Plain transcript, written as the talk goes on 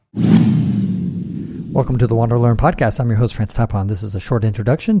Welcome to the Wander Learn podcast. I'm your host, Franz Tapon. This is a short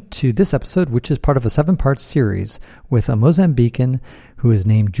introduction to this episode, which is part of a 7-part series with a Mozambican who is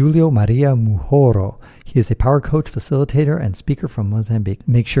named Julio Maria Mujoro. He is a power coach, facilitator, and speaker from Mozambique.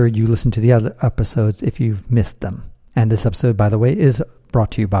 Make sure you listen to the other episodes if you've missed them. And this episode, by the way, is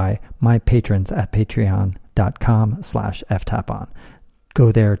brought to you by my patrons at patreon.com/ftapon.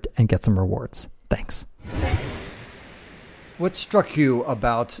 Go there and get some rewards. Thanks. What struck you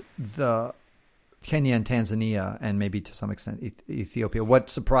about the Kenya and Tanzania, and maybe to some extent Ethiopia? What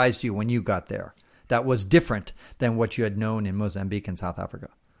surprised you when you got there that was different than what you had known in Mozambique and South Africa?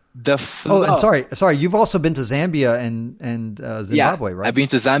 And sorry. You've also been to Zambia and Zimbabwe, right? I've been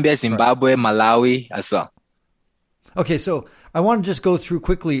to Zambia, Zimbabwe, right. Malawi as well. Okay, so I want to just go through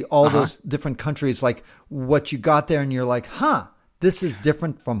quickly all those different countries, like what you got there, and you're like, this is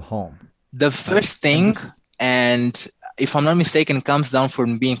different from home. The first thing, and if I'm not mistaken, comes down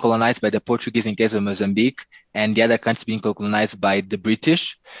from being colonized by the Portuguese in case of Mozambique and the other countries being colonized by the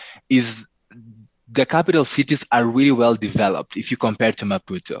British, is the capital cities are really well developed if you compare to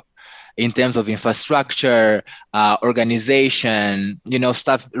Maputo in terms of infrastructure, organization,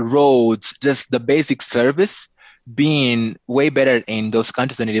 stuff, roads, just the basic service being way better in those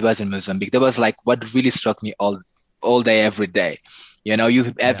countries than it was in Mozambique. That was like what really struck me all day, every day.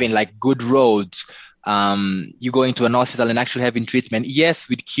 You having like good roads. You go into an hospital and actually having treatment, yes,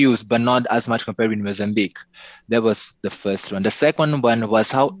 with queues, but not as much compared with Mozambique. That was the first one. The second one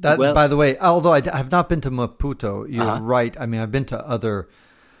was by the way, although I have not been to Maputo, you're right. I mean, I've been to other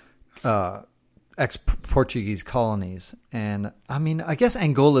ex-Portuguese colonies, and I mean, I guess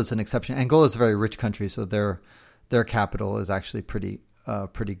Angola is an exception. Angola is a very rich country, so their capital is actually pretty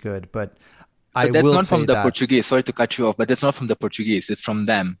good, but that's not from the Portuguese. Sorry to cut you off, but that's not from the Portuguese. It's from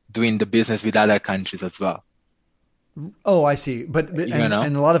them doing the business with other countries as well. Oh, I see. But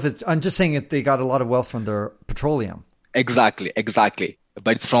and a lot of it, I'm just saying that they got a lot of wealth from their petroleum. Exactly.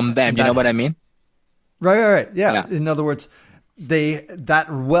 But it's from them. You know what I mean? Right. Yeah. In other words, that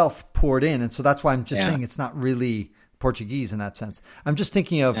wealth poured in, and so that's why I'm just saying it's not really Portuguese in that sense. I'm just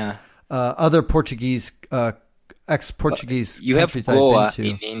thinking of other Portuguese, ex-Portuguese you countries have Goa I've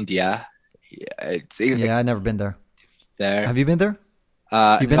been to. In India. I've never been there. Have you been there?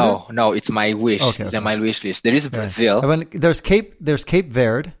 No, it's my wish. Okay. It's on my wish list. There is Brazil. There's Cape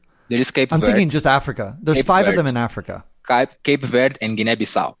Verde. There is Cape I'm Verde. thinking just Africa. There's Cape 5 Verde. of them in Africa. Cape Verde and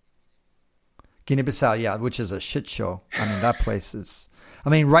Guinea-Bissau. Guinea-Bissau, which is a shit show. I mean, that place is...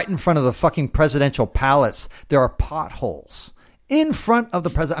 right in front of the fucking presidential palace, there are potholes. In front of the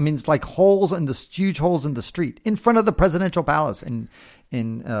president, it's like huge holes in the street in front of the presidential palace in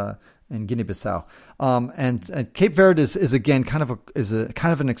Guinea-Bissau, and Cape Verde is again kind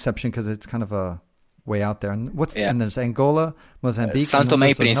of an exception because it's kind of a way out there. And and there's Angola, Mozambique, São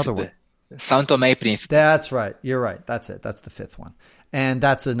Tomé e Príncipe. That's right. You're right. That's it. That's the 5th one, and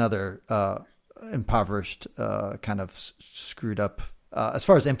that's another impoverished, kind of screwed up. As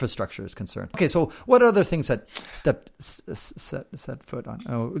far as infrastructure is concerned. Okay, so what other things that set foot on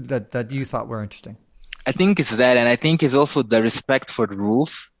that you thought were interesting? I think it's that, and I think it's also the respect for the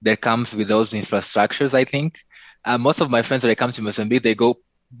rules that comes with those infrastructures, I think. Most of my friends that come to Mozambique, they go,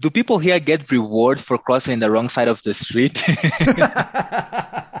 do people here get reward for crossing the wrong side of the street?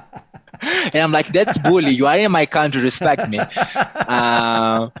 And I'm like, that's bully. You are in my country, respect me.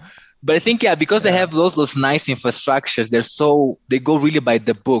 But I think, because they have those nice infrastructures, they go really by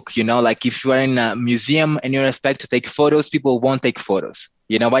the book, like if you are in a museum and you expect to take photos, people won't take photos.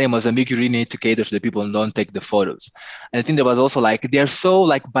 But in Mozambique, you really need to cater to the people and don't take the photos. And I think there was also they're so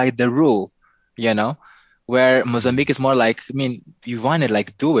by the rule, where Mozambique is more like, you want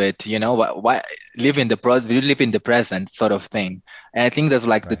it, do it, why live in the present sort of thing. And I think that's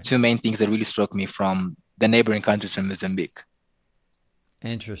the 2 main things that really struck me from the neighboring countries from Mozambique.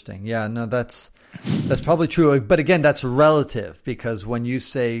 Interesting. Yeah, no, that's probably true. But again, that's relative because when you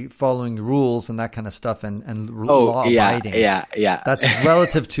say following rules and that kind of stuff and law abiding, that's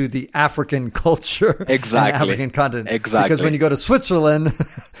relative to the African culture, exactly, and African continent. Exactly. Because when you go to Switzerland,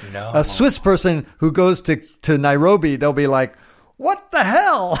 a Swiss person who goes to Nairobi, they'll be like, "What the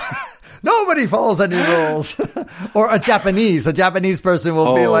hell?" Nobody follows any rules. Or a Japanese person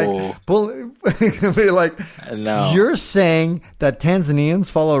will be like, no. You're saying that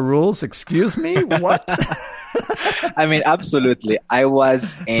Tanzanians follow rules? Excuse me? What? Absolutely. I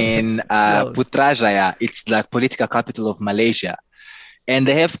was in Putrajaya. It's the political capital of Malaysia. And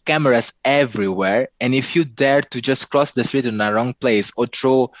they have cameras everywhere. And if you dare to just cross the street in the wrong place or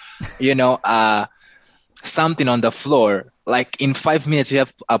throw, something on the floor, like in 5 minutes, you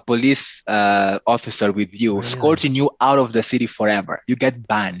have a police officer with you, Really? escorting you out of the city forever. You get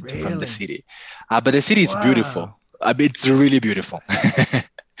banned from the Really? city. But the city is beautiful. Wow. It's really beautiful.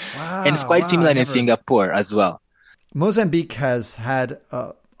 And it's quite Wow. similar in Singapore as well. Mozambique has had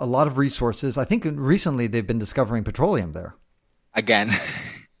a lot of resources. I think recently they've been discovering petroleum there. Again.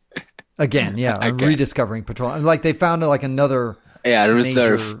 Again, yeah, Again. Rediscovering petroleum. Like they found like another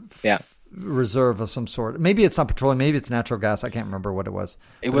reserve. major reserve of some sort. Maybe it's not petroleum, maybe it's natural gas. I can't remember what it was.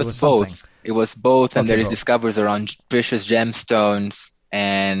 It But was both. something. It was both, and Okay, there is both. discoveries around precious gemstones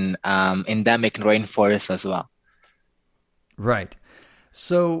and endemic rainforests as well. Right.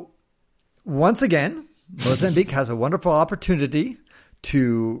 So once again, Mozambique has a wonderful opportunity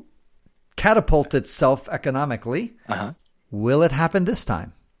to catapult itself economically. Uh-huh. Will it happen this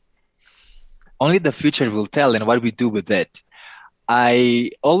time? Only the future will tell and what we do with it.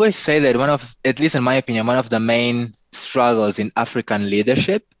 I always say that at least in my opinion, one of the main struggles in African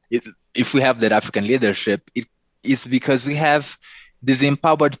leadership is, if we have that African leadership, it is because we have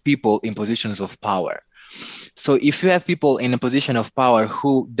disempowered people in positions of power. So if you have people in a position of power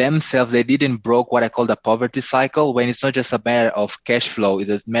who themselves, they didn't broke what I call the poverty cycle, when it's not just a matter of cash flow, it's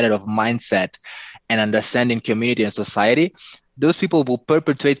a matter of mindset and understanding community and society, those people will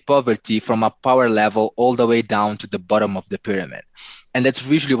perpetuate poverty from a power level all the way down to the bottom of the pyramid. And that's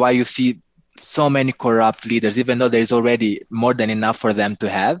usually why you see so many corrupt leaders, even though there is already more than enough for them to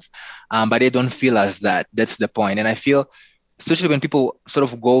have, but they don't feel as that. That's the point. And I feel, especially when people sort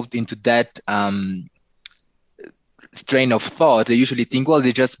of go into that strain of thought, they usually think, well,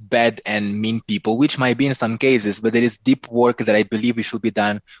 they're just bad and mean people, which might be in some cases, but there is deep work that I believe it should be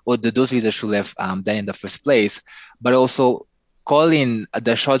done, or that those leaders should have done in the first place. But also calling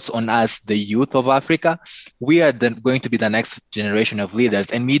the shots on us, the youth of Africa, we are going to be the next generation of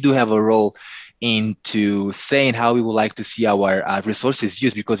leaders. And we do have a role into saying how we would like to see our resources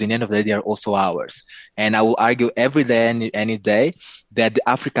used, because in the end of the day, they are also ours. And I will argue every day, any day, that the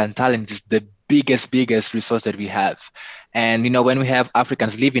African talent is the biggest resource that we have. And, when we have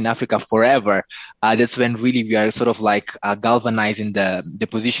Africans live in Africa forever, that's when really we are sort of like galvanizing the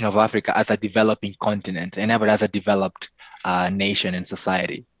position of Africa as a developing continent and never as a developed nation and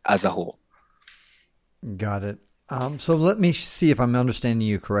society as a whole. Got it. So let me see if I'm understanding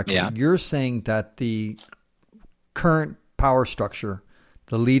you correctly. Yeah. You're saying that the current power structure,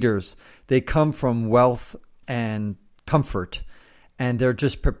 the leaders, they come from wealth and comfort, and they're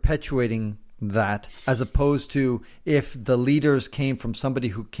just perpetuating that, as opposed to if the leaders came from somebody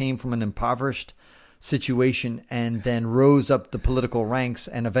who came from an impoverished situation and then rose up the political ranks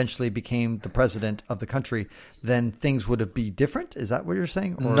and eventually became the president of the country, then things would be different? Is that what you're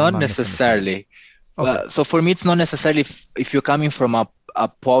saying? Or Not am I necessarily. Okay. So for me, it's not necessarily if you're coming from a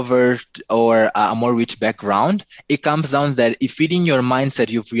poverty or a more rich background. It comes down that if in your mindset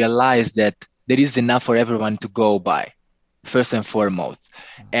you've realized that there is enough for everyone to go by, first and foremost.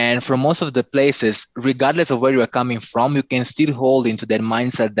 And for most of the places, regardless of where you are coming from, you can still hold into that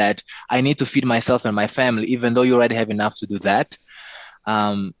mindset that I need to feed myself and my family, even though you already have enough to do that.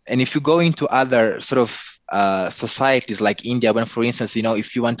 And if you go into other sort of societies like India, when, for instance,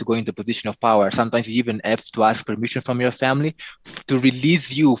 if you want to go into a position of power, sometimes you even have to ask permission from your family to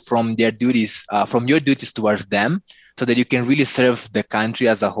release you from their duties, from your duties towards them, so that you can really serve the country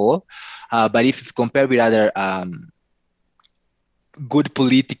as a whole. But if you compare with other good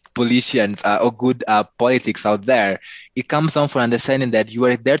politicians or good politics out there, it comes down for understanding that you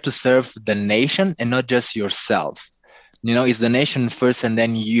are there to serve the nation and not just yourself. It's the nation first and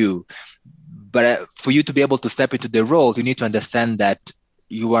then you. But for you to be able to step into the role, you need to understand that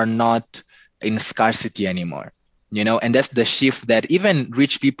you are not in scarcity anymore. And that's the shift that even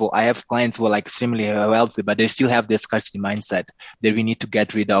rich people, I have clients who are like extremely wealthy, but they still have this scarcity mindset that we need to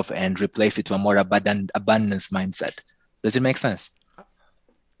get rid of and replace it to a more abundance mindset. Does it make sense?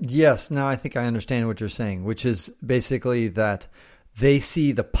 Yes. Now I think I understand what you're saying, which is basically that they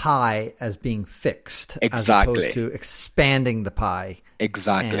see the pie as being fixed, Exactly. as opposed to expanding the pie.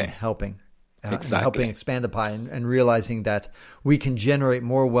 Exactly. And helping. Exactly. Helping expand the pie and realizing that we can generate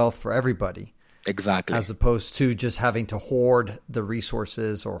more wealth for everybody. Exactly. As opposed to just having to hoard the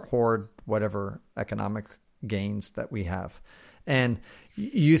resources or hoard whatever economic gains that we have. And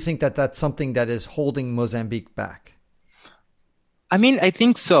you think that that's something that is holding Mozambique back? I mean, I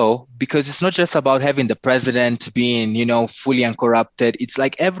think so, because it's not just about having the president being, fully uncorrupted. It's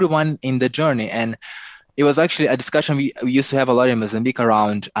like everyone in the journey. And it was actually a discussion we used to have a lot in Mozambique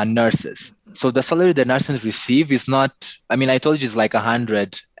around nurses. So the salary that nurses receive is not, I mean, I told you it's like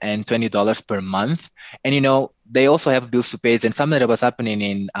 $120 per month. And, they also have bills to pay. And something that was happening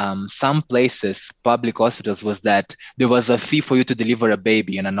in some places, public hospitals, was that there was a fee for you to deliver a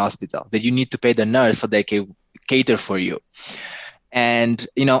baby in an hospital that you need to pay the nurse so they can cater for you. And,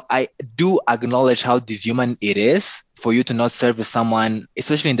 I do acknowledge how dishuman it is for you to not service someone,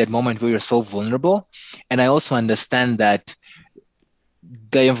 especially in that moment where you're so vulnerable. And I also understand that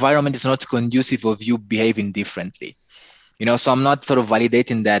the environment is not conducive of you behaving differently. So I'm not sort of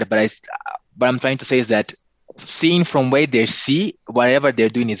validating that, but what I'm trying to say is that seeing from where they see, whatever they're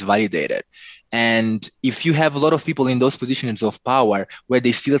doing is validated. And if you have a lot of people in those positions of power where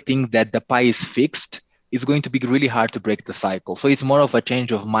they still think that the pie is fixed, it's going to be really hard to break the cycle. So it's more of a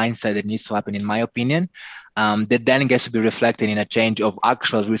change of mindset that needs to happen, in my opinion, that then gets to be reflected in a change of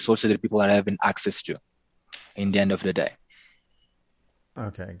actual resources that people are having access to in the end of the day.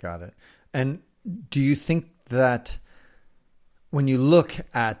 Okay, got it. And do you think that when you look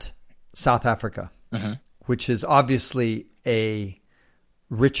at South Africa, which is obviously a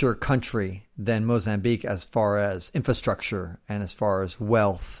richer country than Mozambique as far as infrastructure and as far as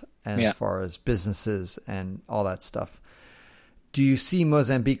wealth and as far as businesses and all that stuff, do you see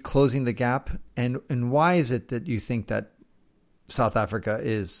Mozambique closing the gap? And why is it that you think that South Africa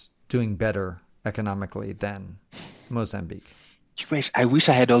is doing better economically than Mozambique? I wish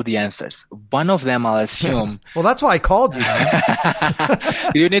I had all the answers. One of them, I'll assume. Well, that's why I called you.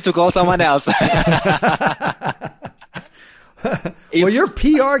 You need to call someone else. Well, your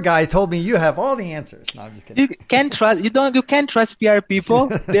PR guy told me you have all the answers. No, I'm just kidding. You can't trust PR people.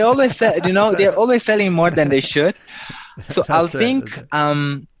 They always say, they're always selling more than they should. So I'll think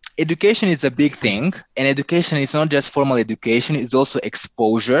education is a big thing, and education is not just formal education; it's also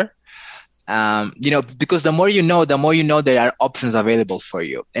exposure. Because the more you know there are options available for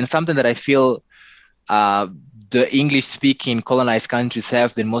you. And something that I feel the English-speaking colonized countries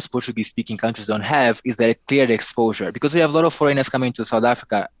have that most Portuguese-speaking countries don't have is that clear exposure. Because we have a lot of foreigners coming to South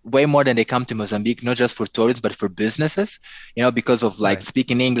Africa, way more than they come to Mozambique, not just for tourists, but for businesses, because of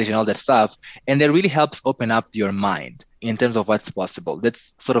speaking English and all that stuff. And that really helps open up your mind in terms of what's possible.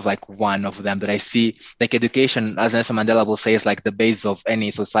 That's sort of like one of them that I see. Like education, as Nelson Mandela will say, is like the base of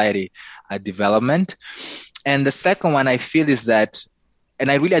any society development. And the second one I feel is that,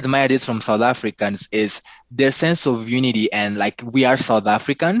 and I really admire this from South Africans, is their sense of unity and like we are South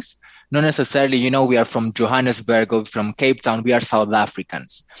Africans. Not necessarily, we are from Johannesburg or from Cape Town, we are South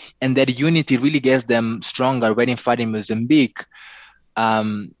Africans. And that unity really gets them stronger when in fact in Mozambique.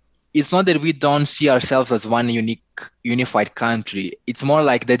 It's not that we don't see ourselves as one unified country. It's more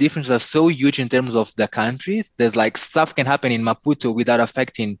like the differences are so huge in terms of the countries. There's like stuff can happen in Maputo without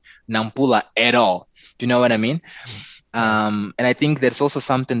affecting Nampula at all. Do you know what I mean? And I think that's also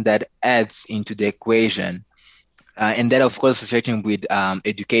something that adds into the equation. And that, of course, associating with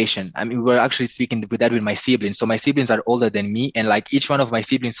education. I mean, we were actually speaking with that with my siblings. So my siblings are older than me. And like each one of my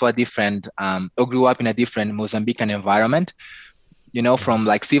siblings saw a different, or grew up in a different Mozambican environment, from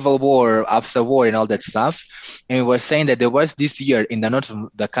like civil war, after war and all that stuff. And we were saying that there was this year in the north of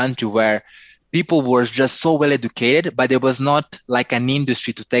the country where people were just so well educated, but there was not like an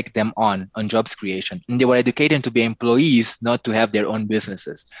industry to take them on jobs creation. And they were educated to be employees, not to have their own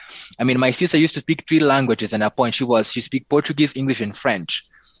businesses. I mean, my sister used to speak 3 languages and at a point she speak Portuguese, English, and French.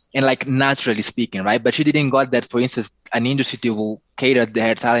 And like naturally speaking, right? But she didn't got that, for instance, an industry that will cater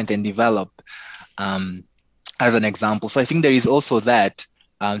their talent and develop, as an example. So I think there is also that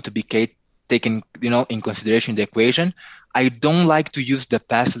to be taken, in consideration in the equation. I don't like to use the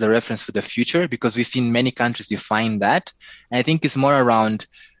past as a reference for the future because we've seen many countries define that. And I think it's more around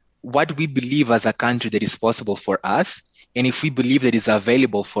what we believe as a country that is possible for us. And if we believe that is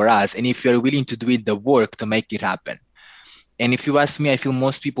available for us, and if you're willing to do the work to make it happen. And if you ask me, I feel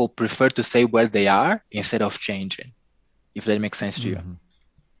most people prefer to say where they are instead of changing, if that makes sense to you.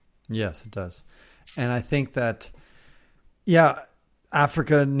 Yes, it does. And I think that,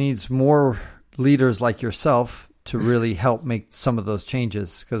 Africa needs more leaders like yourself to really help make some of those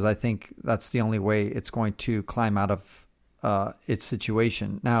changes, because I think that's the only way it's going to climb out of its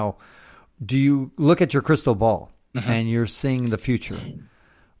situation. Now, do you look at your crystal ball and you're seeing the future?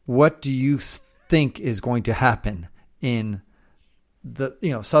 What do you think is going to happen in the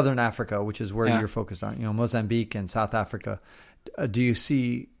Southern Africa, which is where you're focused on, Mozambique and South Africa? Do you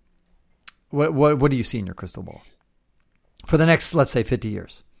see what do you see in your crystal ball for the next, let's say, 50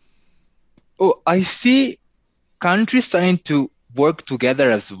 years? Oh, I see countries starting to work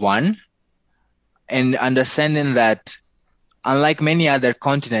together as one and understanding that unlike many other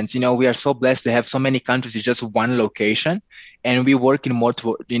continents, we are so blessed to have so many countries in just one location, and we working more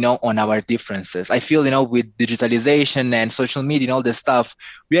to, on our differences. I feel, with digitalization and social media and all this stuff,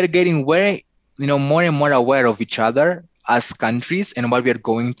 we are getting very, more and more aware of each other as countries and what we are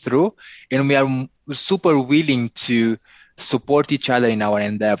going through. And we are super willing to support each other in our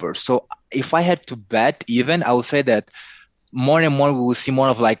endeavors. So if I had to bet even, I would say that more and more we will see more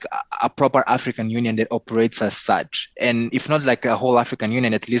of like a proper African Union that operates as such. And if not like a whole African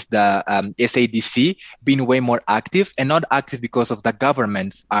Union, at least the SADC being way more active, and not active because of the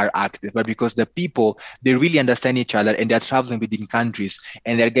governments are active, but because the people, they really understand each other and they're traveling within countries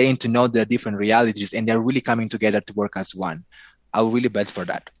and they're getting to know their different realities and they're really coming together to work as one. I would really bet for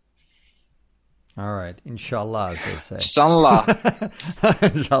that. All right. Inshallah, as they say. Inshallah.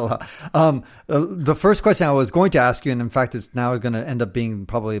 Inshallah. The first question I was going to ask you, and in fact, it's now going to end up being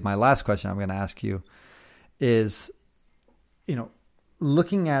probably my last question I'm going to ask you, is,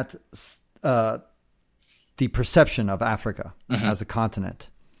 looking at the perception of Africa as a continent,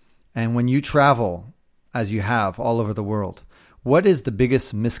 and when you travel, as you have all over the world, what is the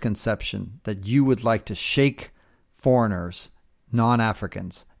biggest misconception that you would like to shake foreigners,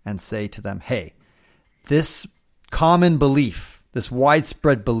 non-Africans, and say to them, hey, this common belief, this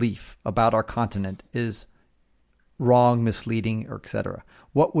widespread belief about our continent is wrong, misleading, or etc.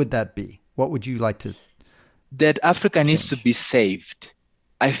 What would that be? What would you like to? That Africa needs to be saved.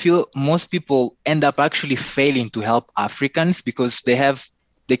 I feel most people end up actually failing to help Africans because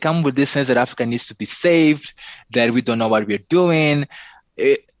they come with this sense that Africa needs to be saved, that we don't know what we're doing.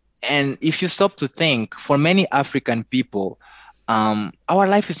 And if you stop to think, for many African people, our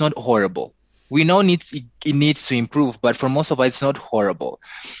life is not horrible. We know it needs to improve, but for most of us, it's not horrible.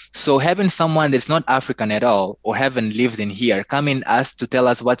 So having someone that's not African at all or haven't lived in here coming us to tell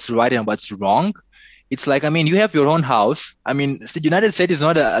us what's right and what's wrong, it's like, you have your own house. The United States is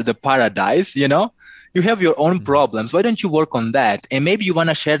not the paradise, You have your own problems. Why don't you work on that? And maybe you want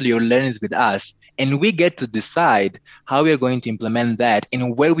to share your learnings with us. And we get to decide how we are going to implement that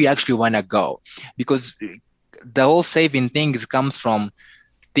and where we actually want to go. Because the whole saving thing comes from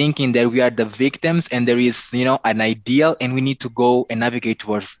thinking that we are the victims and there is, an ideal and we need to go and navigate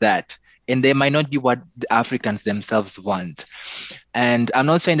towards that. And they might not be what the Africans themselves want. And I'm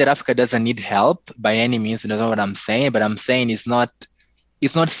not saying that Africa doesn't need help by any means. That's not what I'm saying, but I'm saying it's not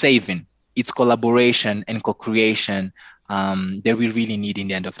saving. It's collaboration and co-creation that we really need in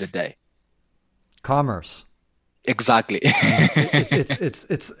the end of the day. Commerce. Exactly.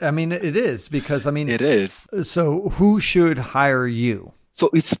 It's it is because it is. So who should hire you? So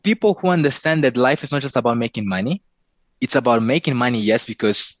it's people who understand that life is not just about making money. It's about making money, yes,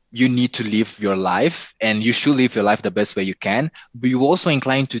 because you need to live your life and you should live your life the best way you can. But you're also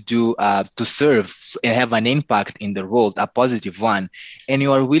inclined to serve and have an impact in the world, a positive one. And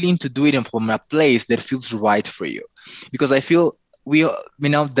you are willing to do it from a place that feels right for you. Because I feel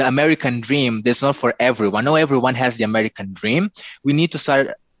the American dream, that's not for everyone. Not everyone has the American dream. We need to start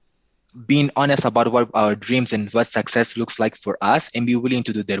being honest about what our dreams and what success looks like for us and be willing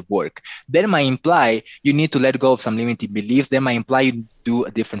to do that work. That might imply you need to let go of some limiting beliefs. That might imply you do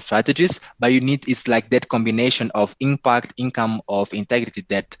different strategies, but it's like that combination of impact, income, of integrity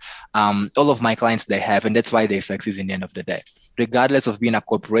that all of my clients, they have. And that's why they succeed in the end of the day, regardless of being a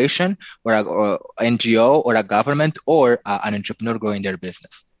corporation or NGO or a government or an entrepreneur growing their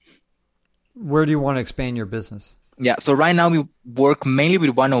business. Where do you want to expand your business? Yeah, so right now we work mainly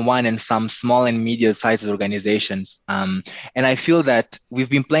with one-on-one and some small and medium-sized organizations. And I feel that we've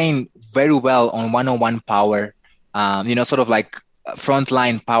been playing very well on one-on-one power, sort of like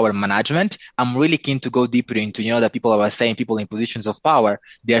frontline power management. I'm really keen to go deeper into, that people are saying people in positions of power,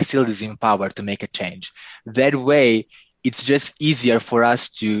 they are still disempowered to make a change. That way, it's just easier for us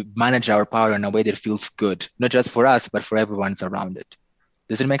to manage our power in a way that feels good, not just for us, but for everyone around it.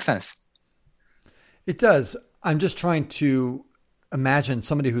 Does it make sense? It does. I'm just trying to imagine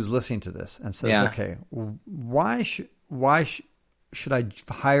somebody who's listening to this and says, okay, why should I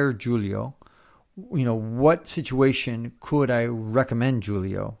hire Giulio? What situation could I recommend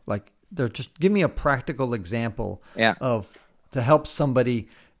Giulio? Like, just give me a practical example of to help somebody,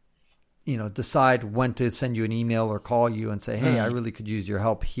 decide when to send you an email or call you and say, hey, I really could use your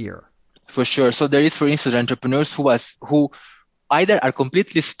help here. For sure. So there is, for instance, entrepreneurs who either are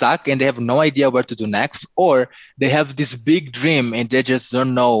completely stuck and they have no idea where to do next, or they have this big dream and they just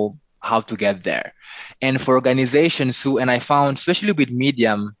don't know how to get there. And for organizations and I found, especially with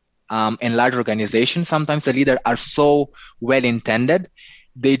medium and large organizations, sometimes the leaders are so well intended,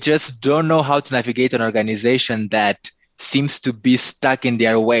 they just don't know how to navigate an organization that seems to be stuck in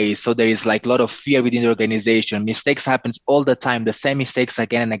their ways. So there is like a lot of fear within the organization. Mistakes happens all the time, the same mistakes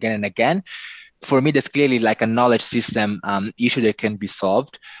again and again and again. For me, that's clearly like a knowledge system issue that can be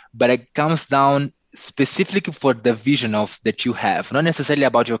solved, but it comes down specifically for the vision of that you have, not necessarily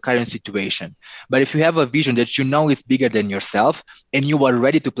about your current situation. But if you have a vision that you know is bigger than yourself and you are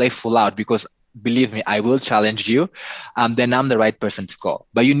ready to play full out, because believe me, I will challenge you, then I'm the right person to call.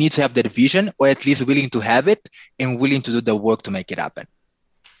 But you need to have that vision, or at least willing to have it and willing to do the work to make it happen.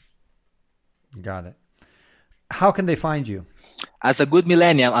 Got it. How can they find you? As a good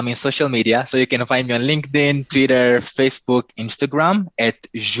millennial, I'm in social media. So you can find me on LinkedIn, Twitter, Facebook, Instagram at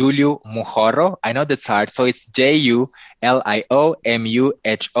Julio Muhorro. I know that's hard. So it's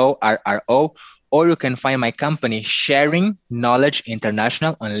JULIOMUHORRO. Or you can find my company, Sharing Knowledge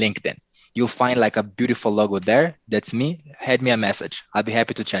International, on LinkedIn. You'll find like a beautiful logo there. That's me. Head me a message. I'll be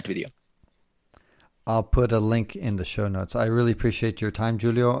happy to chat with you. I'll put a link in the show notes. I really appreciate your time,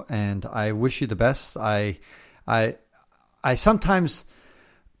 Julio, and I wish you the best. I sometimes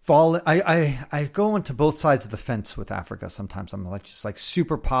fall. I go into both sides of the fence with Africa. Sometimes I'm like just like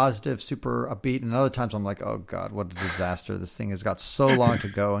super positive, super upbeat, and other times I'm like, oh God, what a disaster! This thing has got so long to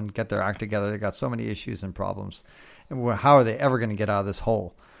go and get their act together. They got so many issues and problems, and how are they ever going to get out of this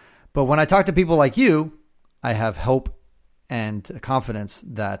hole? But when I talk to people like you, I have hope and confidence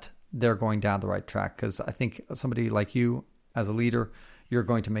that they're going down the right track, because I think somebody like you as a leader, you're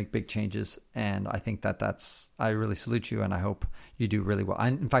going to make big changes. And I think I really salute you, and I hope you do really well.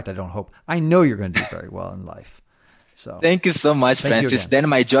 In fact, I don't hope. I know you're going to do very well in life. So thank you so much, Francis. Then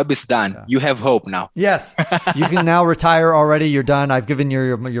my job is done. Yeah. You have hope now. Yes. You can now retire already. You're done. I've given you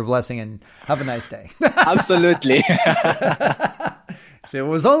your blessing, and have a nice day. Absolutely. It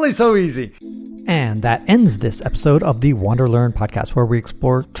was only so easy. And that ends this episode of the Wander Learn podcast, where we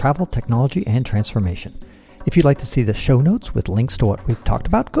explore travel, technology, and transformation. If you'd like to see the show notes with links to what we've talked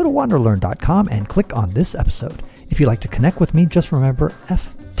about, go to wanderlearn.com and click on this episode. If you'd like to connect with me, just remember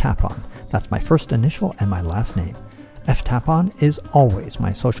FTapon. That's my first initial and my last name. FTapon is always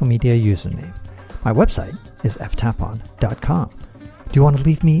my social media username. My website is ftapon.com. Do you want to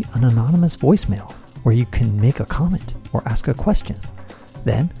leave me an anonymous voicemail where you can make a comment or ask a question?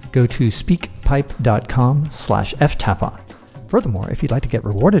 Then go to speakpipe.com/ftapon. Furthermore, if you'd like to get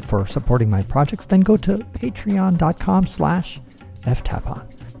rewarded for supporting my projects, then go to patreon.com/ftapon.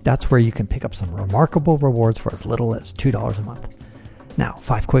 That's where you can pick up some remarkable rewards for as little as $2 a month. Now,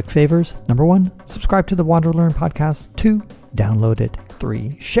 5 quick favors. Number 1, subscribe to the Wander Learn podcast. 2, download it.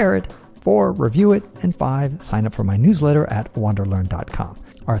 3, share it. 4, review it. And 5, sign up for my newsletter at wanderlearn.com.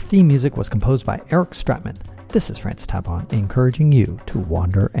 Our theme music was composed by Eric Stratman. This is Francis Tapon, encouraging you to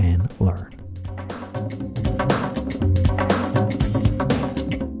wander and learn.